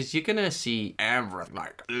them, because you're going to see everything,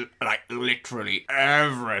 like literally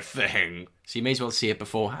everything. So you may as well see it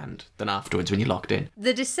beforehand than afterwards when you're locked in.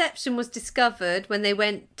 The deception was discovered when they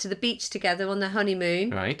went to the beach together on their honeymoon.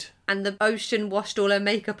 Right. And the ocean washed all her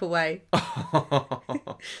makeup away.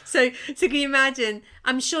 So can you imagine?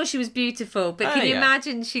 I'm sure she was beautiful, but can you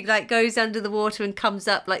imagine she goes under the water and comes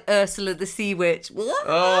up like Ursula the Sea Witch?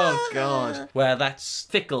 Oh, God. Well, that's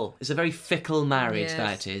fickle. It's a very fickle marriage, Yes.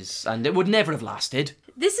 that is. And it would never have lasted.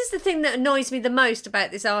 This is the thing that annoys me the most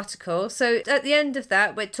about this article. So at the end of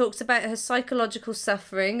that, where it talks about her psychological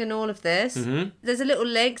suffering and all of this, there's a little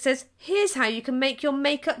link that says, here's how you can make your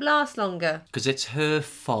makeup last longer. Because it's her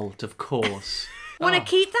fault, of course. Want to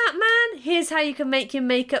keep that, man? Here's how you can make your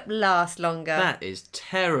makeup last longer. That is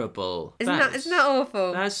terrible. Isn't that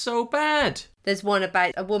awful? That's so bad. There's one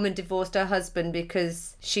about a woman divorced her husband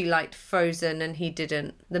because she liked Frozen and he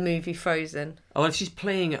didn't. The movie Frozen. Oh, well, she's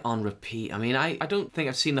playing it on repeat. I mean, I don't think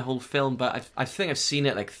I've seen the whole film, but I think I've seen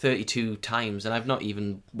it like 32 times and I've not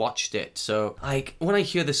even watched it. So, when I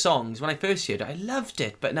hear the songs, when I first heard it, I loved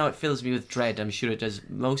it, but now it fills me with dread. I'm sure it does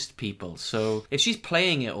most people. So, if she's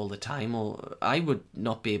playing it all the time, I would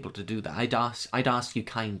not be able to do that. I'd ask you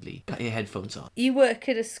kindly, got your headphones on. You work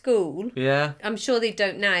at a school. Yeah. I'm sure they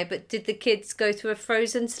don't now, but did the kids go through a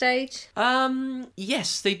Frozen stage?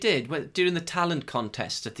 Yes, they did. Well, during the talent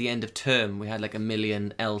contest at the end of term, we had like a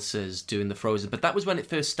million Elsas doing the Frozen, but that was when it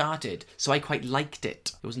first started, so I quite liked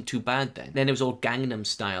it. It wasn't too bad then. Then it was all Gangnam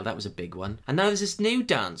Style, that was a big one. And now there's this new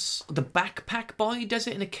dance. The Backpack Boy does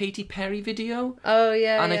it in a Katy Perry video. Oh,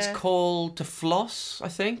 yeah, And it's called To Floss, I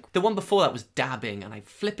think. The one before that was dabbing, and I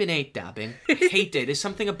flipping hate dabbing. I hate it. There's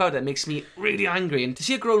something about it that makes me really angry, and to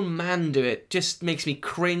see a grown man do it just makes me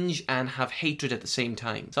cringe and have hatred at the same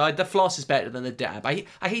time. So the floss is better than the dab. I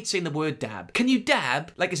hate saying the word dab. Can you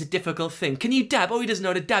dab? Like it's a difficult thing. Can you dab? Oh, he doesn't know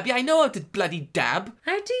how to dab. Yeah, I know how to bloody dab.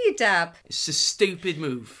 How do you dab? It's a stupid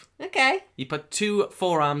move. Okay. You put two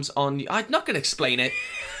forearms on... I'm not going to explain it.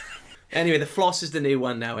 Anyway, the floss is the new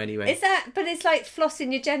one now anyway. Is that... But it's like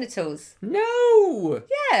flossing your genitals. No!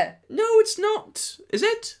 Yeah. No, it's not. Is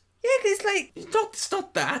it? Yeah, because it's like... It's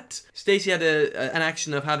not that. Stacey had an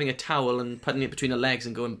action of having a towel and putting it between her legs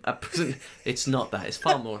and going up. It's not that. It's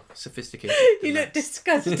far more sophisticated. You look that.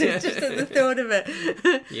 disgusted just at the thought of it.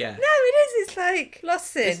 Yeah. No, it is. It's like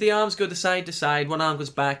flossing. It's the arms go to side to side. One arm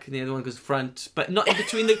goes back and the other one goes front, but not in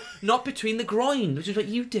between not between the groin, which is what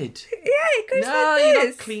you did. Yeah, it goes No, like you're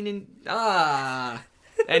this. not cleaning.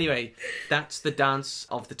 Anyway, that's the dance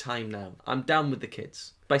of the time now. I'm down with the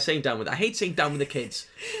kids. By saying down with, I hate saying down with the kids.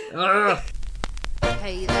 Ugh.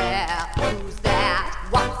 Hey there, who's that?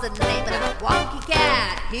 What's the name of that wonky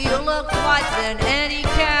cat? He looks wiser than any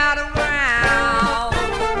cat around.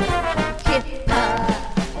 Kipper,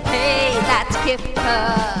 hey, that's Kipper.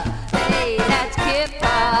 Hey, that's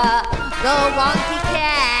Kipper, the wonky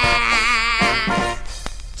cat.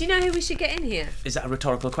 Do you know who we should get in here? Is that a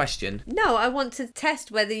rhetorical question? No, I want to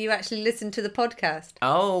test whether you actually listen to the podcast.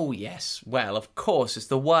 Oh, yes. Well, of course, it's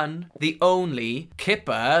the one, the only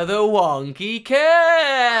Kipper the Wonky Cat.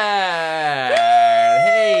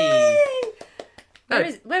 Hey.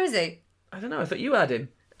 Where is he? I don't know. I thought you had him.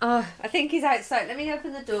 Oh, I think he's outside. Let me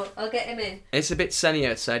open the door. I'll get him in. It's a bit sunny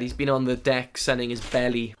outside. He's been on the deck sunning his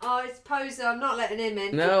belly. Oh, it's Poser. I'm not letting him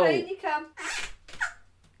in. No. Kipper, in you come.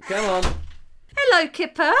 Come on. Hello,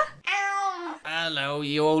 Kipper. Hello,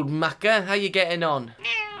 you old mucker. How you getting on?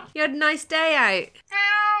 You had a nice day out.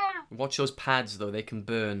 Watch those pads, though. They can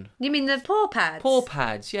burn. You mean the paw pads? Paw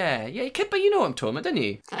pads, yeah. Yeah, Kipper, you know what I'm talking about, don't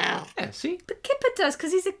you? Yeah, see? But Kipper does,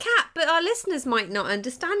 because he's a cat, but our listeners might not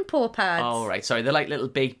understand paw pads. Oh, right. Sorry, they're like little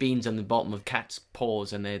baked beans on the bottom of cats'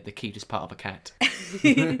 paws, and they're the cutest part of a cat.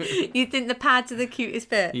 You think the pads are the cutest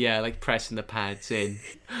bit? Yeah, like pressing the pads in.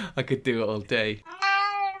 I could do it all day.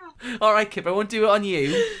 All right, Kipper, I won't do it on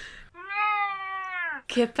you.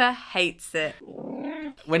 Kipper hates it.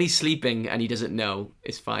 When he's sleeping and he doesn't know,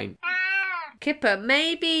 it's fine. Kipper,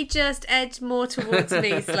 maybe just edge more towards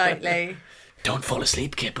me slightly. Don't fall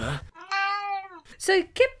asleep, Kipper. So,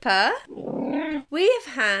 Kipper, we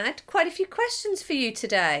have had quite a few questions for you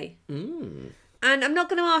today. And I'm not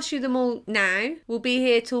going to ask you them all now. We'll be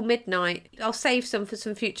here till midnight. I'll save some for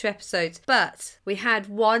some future episodes. But we had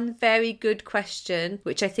one very good question,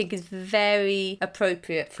 which I think is very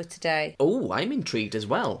appropriate for today. Oh, I'm intrigued as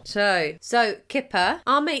well. So Kipper,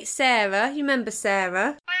 our mate Sarah, you remember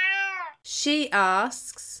Sarah? She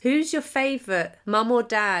asks, who's your favourite, mum or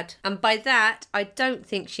dad? And by that, I don't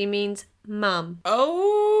think she means mum.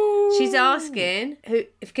 Oh! She's asking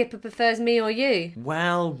if Kipper prefers me or you.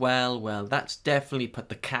 Well, that's definitely put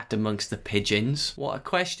the cat amongst the pigeons. What a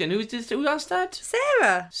question. Who asked that?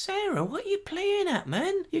 Sarah. Sarah, what are you playing at,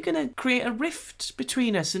 man? You're going to create a rift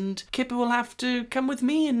between us and Kipper will have to come with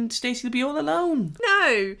me and Stacey will be all alone.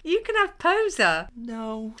 No, you can have Poser.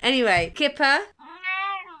 No. Anyway, Kipper.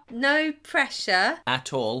 No pressure.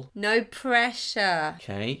 At all. No pressure.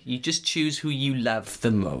 Okay, you just choose who you love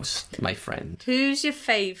the most, my friend. Who's your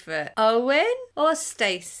favourite? Owen or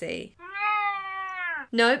Stacey?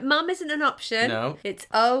 No, Mum isn't an option. No. It's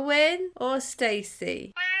Owen or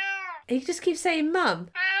Stacey. He just keeps saying Mum.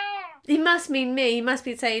 He must mean me. He must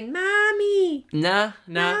be saying Mommy. No.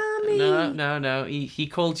 Mommy. He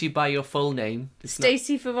called you by your full name. It's not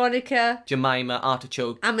Stacey, Veronica, Jemima,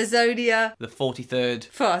 Artichoke, Amazonia, the 43rd.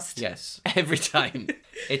 Frost. Yes, every time.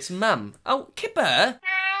 It's Mum. Oh, Kipper.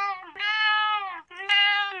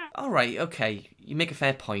 All right, okay. You make a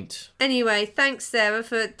fair point. Anyway, thanks, Sarah,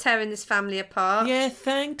 for tearing this family apart. Yeah,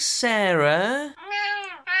 thanks, Sarah.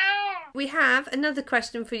 We have another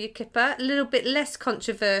question for you, Kipper, a little bit less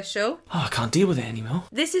controversial. Oh, I can't deal with it anymore.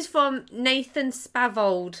 This is from Nathan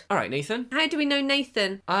Spavold. All right, Nathan. How do we know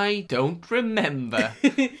Nathan? I don't remember.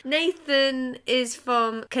 Nathan is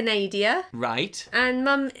from Canada. Right. And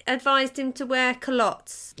Mum advised him to wear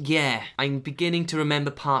culottes. Yeah, I'm beginning to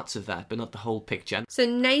remember parts of that, but not the whole picture. So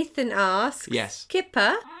Nathan asks... Yes.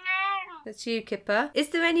 Kipper... That's you, Kipper. Is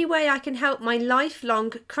there any way I can help my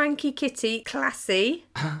lifelong cranky kitty, Classy,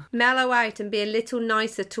 mellow out and be a little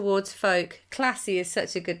nicer towards folk? Classy is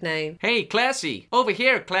such a good name. Hey, Classy. Over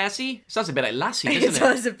here, Classy. Sounds a bit like Lassie, doesn't it? It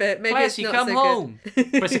does a bit. Maybe Classy, it's not come so home.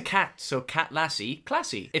 good. But it's a cat, so Cat Lassie,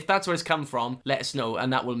 Classy. If that's where it's come from, let us know,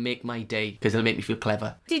 and that will make my day, because it'll make me feel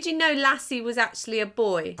clever. Did you know Lassie was actually a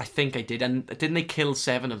boy? I think I did, and didn't they kill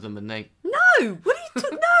 7 of them, and they... No! What are you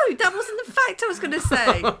No, that wasn't the fact I was going to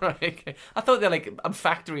say. Right, okay. I thought they're like a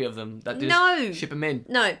factory of them that just No. ship them in.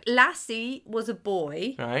 No, Lassie was a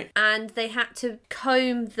boy. Right. And they had to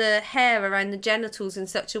comb the hair around the genitals in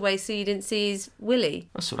such a way so you didn't see his willy.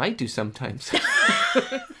 That's what I do sometimes.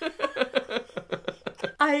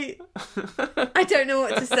 I don't know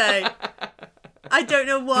what to say. I don't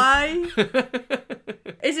know why.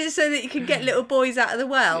 Is it so that you can get little boys out of the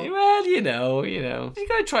well? Well, you know. You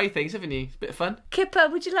got to try things, haven't you? It's a bit of fun. Kipper,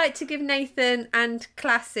 would you like to give Nathan and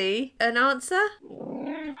Classy an answer?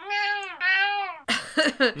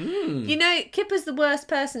 You know, Kipper's the worst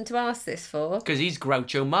person to ask this for. Because he's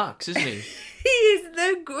Groucho Marx, isn't he? He is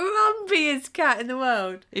the grumpiest cat in the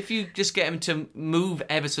world. If you just get him to move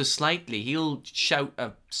ever so slightly, he'll shout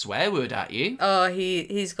a swear word at you. Oh,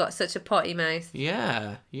 he's got such a potty mouth.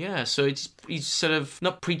 Yeah. So he's sort of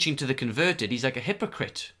not preaching to the converted. He's like a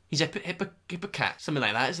hypocrite. He's a hippocat, something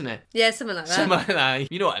like that, isn't it? Yeah, something like that. Something like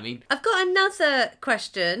that. You know what I mean? I've got another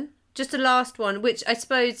question, just a last one, which I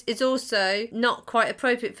suppose is also not quite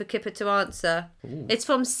appropriate for Kipper to answer. It's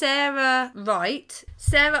from Sarah Wright.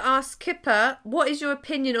 Sarah asks Kipper, what is your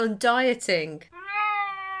opinion on dieting?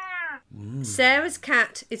 Sarah's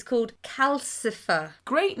cat is called Calcifer.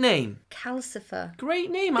 Great name. Calcifer.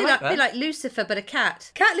 Great name. I Bit like bit that. like Lucifer, but a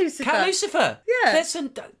cat. Cat Lucifer. Cat Lucifer. Yeah.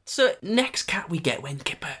 Listen, so next cat we get when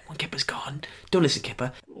Kipper's gone. Don't listen,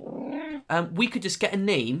 Kipper. We could just get a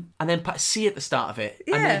name and then put a C at the start of it.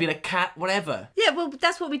 And then Yeah. it'd be like cat whatever. Yeah, well,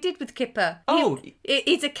 that's what we did with Kipper. Oh.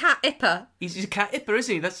 He's a cat Ipper. He's a cat Ipper,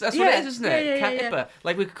 isn't he? That's what Yeah. it is, isn't it? Yeah, Cat yeah. Ipper.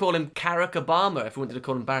 Like we could call him Barack Obama if we wanted to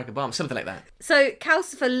call him Barack Obama. Something like that. So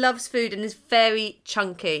Calcifer loves food and is very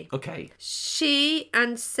chunky. Okay. She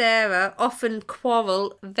and Sarah often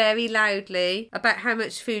quarrel very loudly about how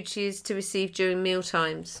much food she is to receive during meal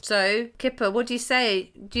times. So, Kipper, what do you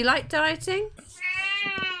say? Do you like dieting?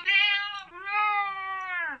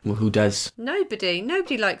 Well, who does? Nobody.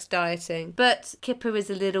 Nobody likes dieting. But Kipper is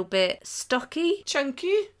a little bit stocky,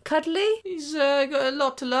 Chunky. cuddly. He's got a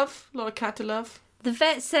lot to love. A lot of cat to love. The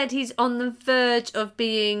vet said he's on the verge of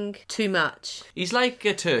being too much. He's like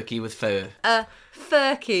a turkey with fur. A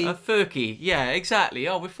furky. A furky. Yeah, exactly.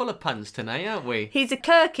 Oh, we're full of puns tonight, aren't we? He's a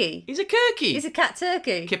kirky. He's a kirky. He's a cat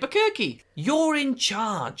turkey. Kipper Kirky. You're in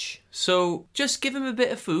charge. So just give him a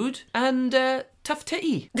bit of food and tough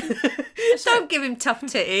titty. Don't give him tough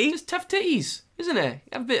titty. Just tough titties, isn't it?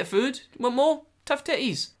 Have a bit of food. Want more? Tough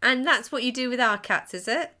titties. And that's what you do with our cats, is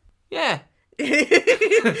it? Yeah.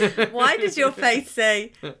 Why does your face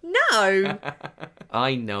say no?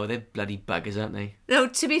 I know, they're bloody buggers, aren't they? No,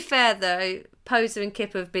 to be fair though, Poser and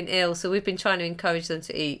Kipper have been ill, so we've been trying to encourage them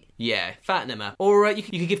to eat. Yeah, fatten them up. Or you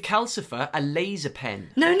could give Calcifer a laser pen.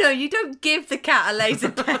 No, you don't give the cat a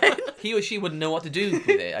laser pen. He or she wouldn't know what to do with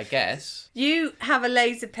it, I guess. You have a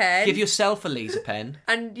laser pen Give yourself a laser pen.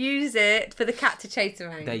 and use it for the cat to chase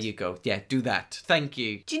around. There you go. Yeah, do that. Thank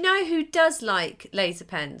you. Do you know who does like laser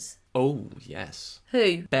pens? Oh, yes.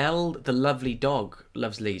 Who? Belle, the lovely dog,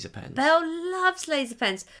 loves laser pens. Belle loves laser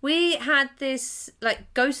pens. We had this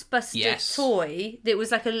like Ghostbuster Yes. toy that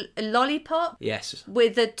was like a lollipop Yes.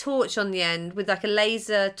 with a torch on the end, with like a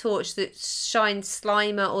laser torch that shines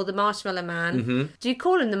Slimer or the Marshmallow Man. Mm-hmm. Do you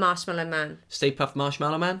call him the Marshmallow Man? Stay Puft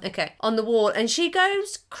Marshmallow Man? Okay, on the wall, and she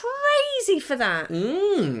goes crazy for that.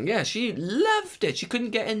 Yeah, she loved it. She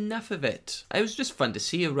couldn't get enough of it. It was just fun to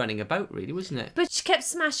see her running about, really, wasn't it? But she kept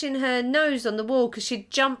smashing her nose on the wall because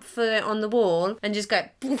she'd jump for it on the wall and just go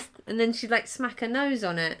poof, and then she'd like smack her nose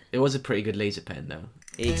on it. It was a pretty good laser pen, though.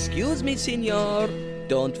 Excuse me, senor.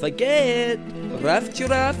 Don't forget, Rough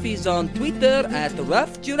Giraffe is on Twitter at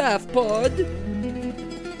Rough Giraffe Pod.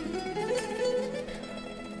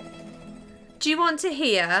 Do you want to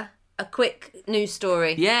hear a quick news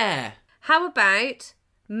story? Yeah. How about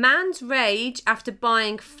man's rage after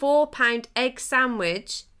buying £4 egg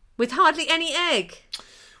sandwich with hardly any egg?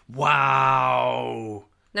 Wow.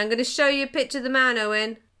 Now I'm going to show you a picture of the man,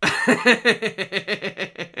 Owen.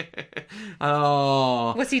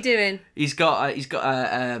 Oh. What's he doing? He's got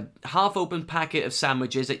a half-open packet of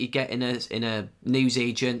sandwiches that you get in a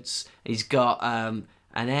newsagent's. He's got an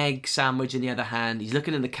egg sandwich in the other hand. He's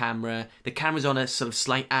looking in the camera. The camera's on a sort of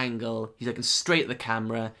slight angle. He's looking straight at the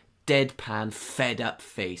camera. Deadpan, fed-up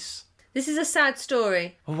face. This is a sad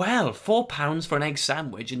story. Well, £4 for an egg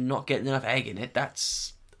sandwich and not getting enough egg in it,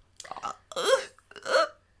 that's...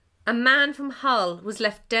 A man from Hull was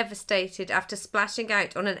left devastated after splashing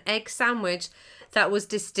out on an egg sandwich that was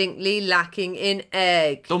distinctly lacking in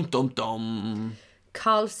egg. Dum dum dum.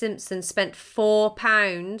 Carl Simpson spent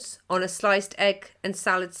 £4 on a sliced egg and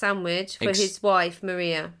salad sandwich for his wife,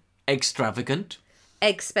 Maria. Extravagant.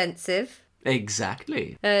 Expensive.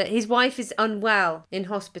 Exactly. His wife is unwell in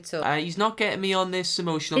hospital. He's not getting me on this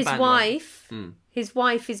emotional His bandwagon. His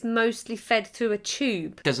wife is mostly fed through a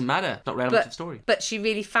tube. Doesn't matter. Not relevant to the story. But she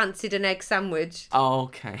really fancied an egg sandwich. Oh,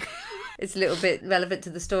 okay. It's a little bit relevant to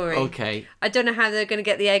the story. Okay. I don't know how they're going to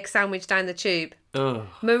get the egg sandwich down the tube. Ugh.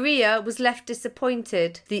 Maria was left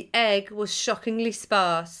disappointed. The egg was shockingly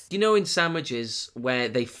sparse. You know in sandwiches where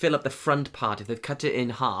they fill up the front part, if they've cut it in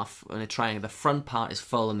half in a triangle, the front part is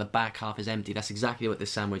full and the back half is empty. That's exactly what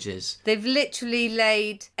this sandwich is. They've literally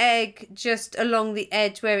laid egg just along the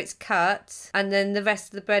edge where it's cut, and then the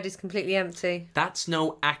rest of the bread is completely empty. That's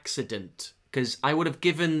no accident. Because I would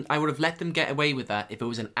have let them get away with that if it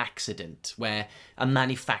was an accident where a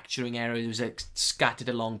manufacturing error was scattered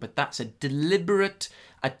along. But that's a deliberate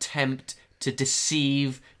attempt to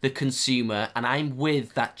deceive the consumer, and I'm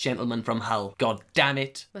with that gentleman from Hull. God damn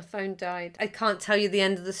it. My phone died. I can't tell you the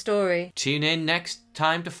end of the story. Tune in next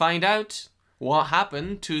time to find out what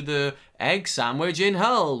happened to the egg sandwich in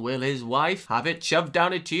Hull. Will his wife have it shoved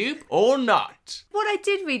down a tube or not? What I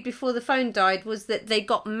did read before the phone died was that they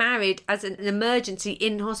got married as an emergency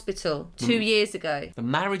in hospital 2 years ago. The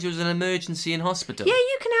marriage was an emergency in hospital. Yeah,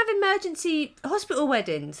 you can have emergency hospital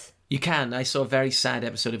weddings. You can. I saw a very sad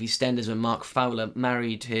episode of EastEnders when Mark Fowler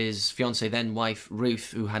married his fiancée, then wife,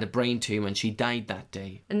 Ruth, who had a brain tumour, and she died that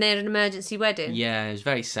day. And they had an emergency wedding? Yeah, it was a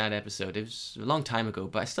very sad episode. It was a long time ago,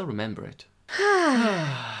 but I still remember it.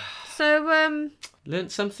 So,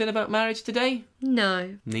 Learned something about marriage today?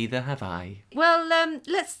 no. Neither have I. Well,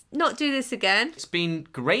 let's not do this again. It's been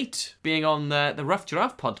great being on the Rough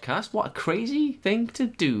Giraffe podcast. What a crazy thing to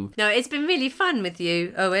do. No, it's been really fun with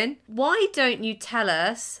you, Owen. Why don't you tell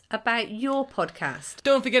us about your podcast?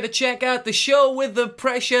 Don't forget to check out the show with the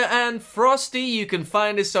Pressure and Frosty. You can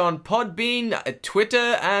find us on Podbean, Twitter,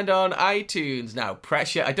 and on iTunes. Now,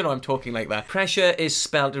 Pressure, I don't know why I'm talking like that. Pressure is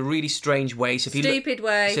spelled a really strange way. So if you Stupid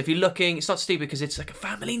way. So if you're looking, it's not stupid because it's like a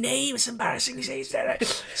family name. It's embarrassing to say.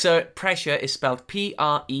 So Pressure is spelled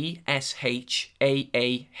Preshaah.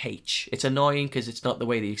 It's annoying because it's not the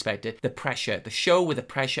way that you expect it. The Pressure, the show with the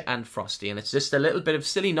Pressure and Frosty, and it's just a little bit of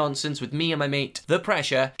silly nonsense with me and my mate, The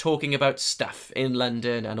Pressure, talking about stuff in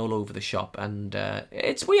London and all over the shop, and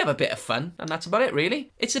we have a bit of fun, and that's about it,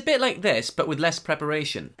 really. It's a bit like this, but with less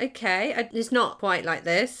preparation. Okay, it's not quite like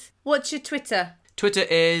this. What's your Twitter? Twitter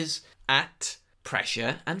is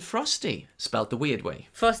 @Pressure and Frosty, spelled the weird way.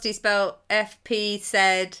 Frosty spelled FP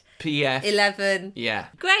said PF 11. Yeah.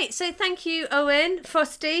 Great, so thank you, Owen.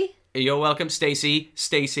 Frosty. You're welcome, Stacey.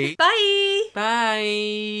 Bye.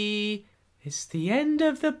 Bye. It's the end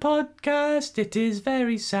of the podcast. It is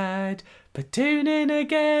very sad, but tune in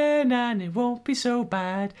again and it won't be so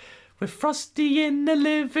bad. With Frosty in the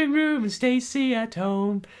living room and Stacey at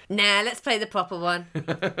home. Nah, let's play the proper one.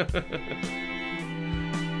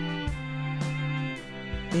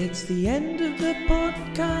 It's the end of the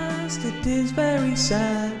podcast, it is very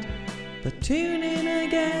sad. But tune in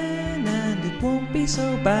again and it won't be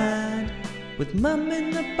so bad. With Mum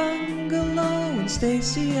in the bungalow and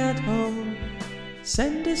Stacey at home.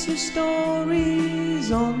 Send us your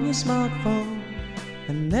stories on your smartphone.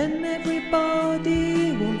 And then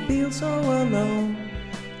everybody won't feel so alone.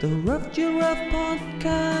 The Rough Giraffe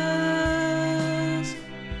Podcast.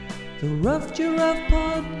 The Rough Giraffe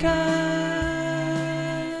Podcast.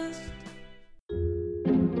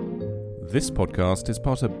 This podcast is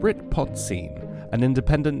part of Britpod Scene, an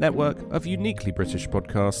independent network of uniquely British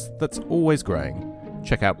podcasts that's always growing.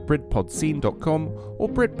 Check out BritpodScene.com or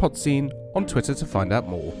Britpod Scene on Twitter to find out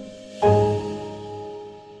more.